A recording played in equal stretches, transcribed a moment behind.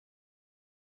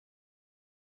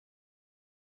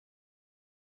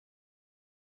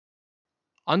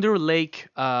Under Lake,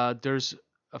 there's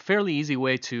a fairly easy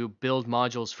way to build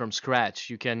modules from scratch.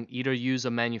 You can either use a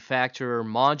manufacturer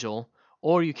module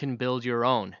or you can build your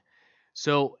own.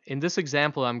 So in this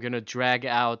example, I'm going to drag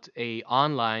out a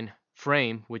online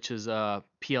frame, which is a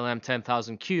PLM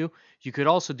 10,000Q. You could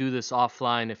also do this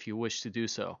offline if you wish to do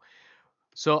so.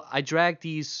 So I drag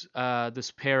this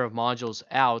pair of modules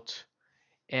out,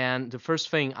 and the first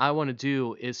thing I want to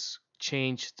do is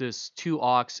change this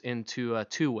 2aux into a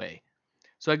two-way.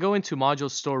 So I go into module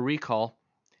store recall,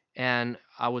 and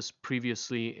I was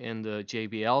previously in the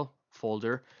JBL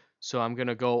folder. So I'm going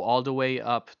to go all the way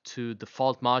up to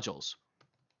default modules.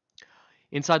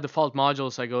 Inside default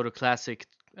modules, I go to classic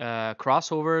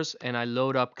crossovers and I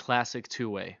load up classic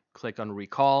two-way. Click on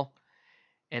recall,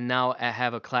 and now I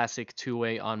have a classic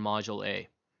two-way on module A.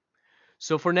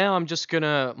 So for now, I'm just going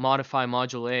to modify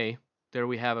module A. There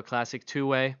we have a classic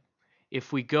two-way.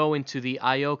 If we go into the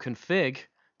IO config,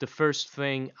 the first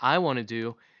thing I want to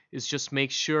do is just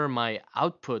make sure my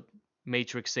output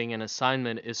matrixing and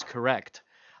assignment is correct.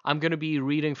 I'm going to be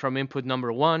reading from input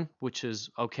number 1, which is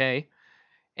okay.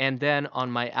 And then on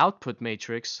my output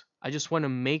matrix, I just want to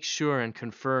make sure and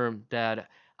confirm that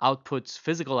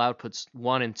physical outputs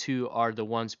 1 and 2 are the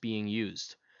ones being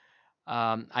used.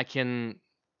 I can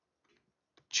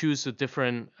choose the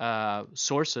different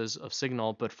sources of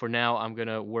signal, but for now I'm going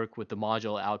to work with the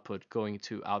module output going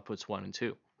to outputs 1 and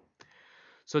 2.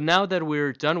 So now that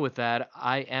we're done with that,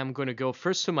 I am going to go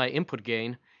first to my input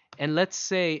gain, and let's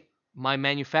say my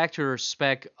manufacturer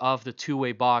spec of the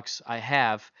two-way box I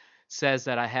have says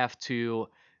that I have to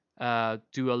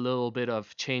do a little bit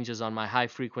of changes on my high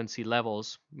frequency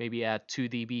levels, maybe add 2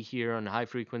 dB here on the high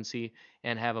frequency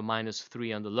and have a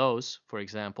 -3 on the lows, for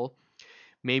example.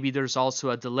 Maybe there's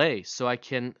also a delay, so I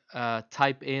can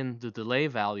type in the delay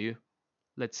value.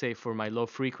 Let's say for my low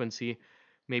frequency,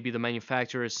 maybe the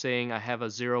manufacturer is saying I have a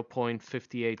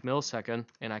 0.58 millisecond,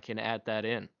 and I can add that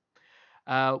in.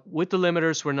 With the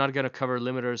limiters, we're not going to cover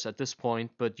limiters at this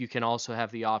point, but you can also have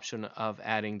the option of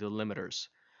adding the limiters.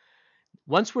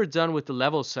 Once we're done with the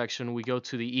level section, we go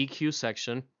to the EQ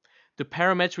section. The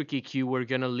parametric EQ we're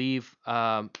going to leave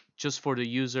just for the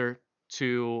user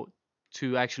to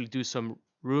actually do some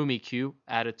room EQ,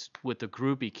 add it with the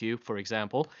group EQ, for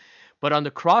example. But on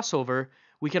the crossover,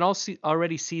 we can also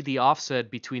already see the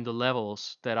offset between the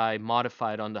levels that I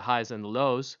modified on the highs and the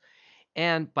lows.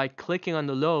 And by clicking on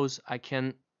the lows, I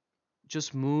can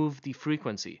just move the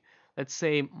frequency. Let's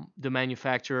say the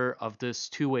manufacturer of this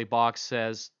two-way box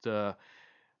says the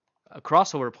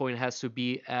crossover point has to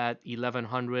be at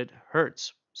 1100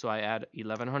 Hertz. So I add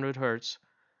 1100 Hertz.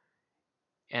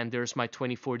 And there's my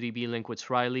 24 dB link with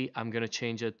Riley. I'm going to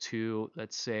change it to,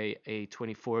 let's say, a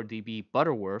 24 dB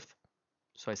Butterworth.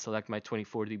 So I select my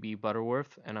 24 dB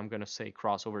Butterworth, and I'm going to say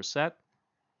crossover set.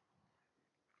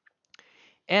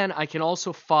 And I can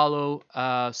also follow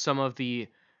some of the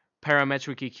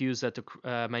parametric EQs that the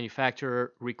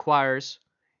manufacturer requires,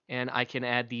 and I can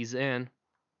add these in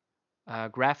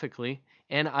graphically.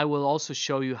 And I will also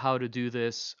show you how to do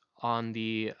this on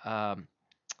the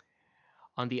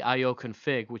IO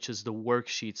config, which is the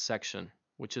worksheet section,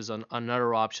 which is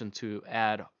another option to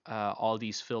add all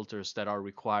these filters that are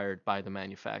required by the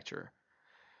manufacturer.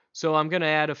 So I'm going to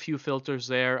add a few filters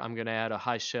there. I'm going to add a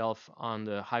high shelf on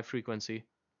the high frequency.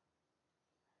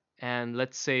 And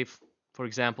let's say, for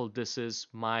example, this is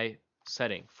my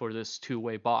setting for this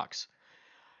two-way box.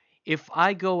 If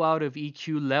I go out of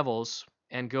EQ levels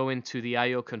and go into the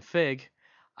IO config,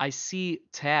 I see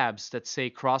tabs that say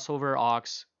crossover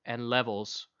aux and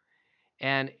levels.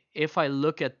 And if I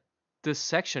look at this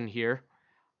section here,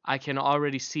 I can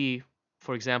already see,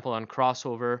 for example, on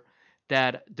crossover,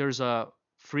 that there's a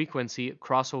frequency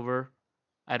crossover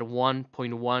at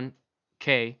 1.1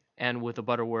 K and with a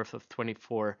Butterworth of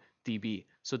 24 dB.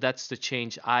 So that's the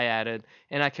change I added.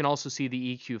 And I can also see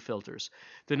the EQ filters.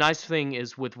 The nice thing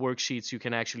is with worksheets, you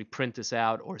can actually print this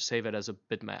out or save it as a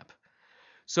bitmap.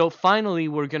 So finally,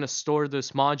 we're going to store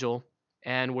this module,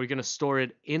 and we're going to store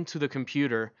it into the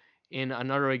computer. In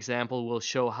another example, we'll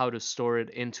show how to store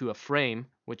it into a frame,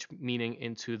 which meaning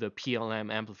into the PLM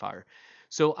amplifier.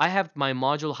 So I have my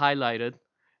module highlighted.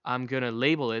 I'm going to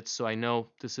label it so I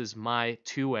know this is my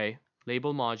two-way.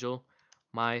 Label module,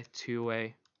 my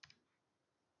two-way.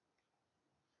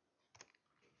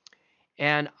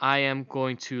 And I am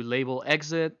going to label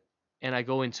exit, and I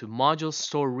go into module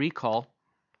store recall.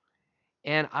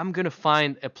 And I'm going to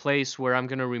find a place where I'm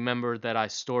going to remember that I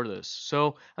store this.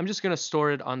 So I'm just going to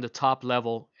store it on the top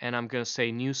level, and I'm going to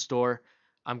say new store.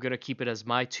 I'm going to keep it as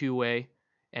my two-way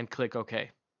and click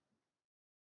OK.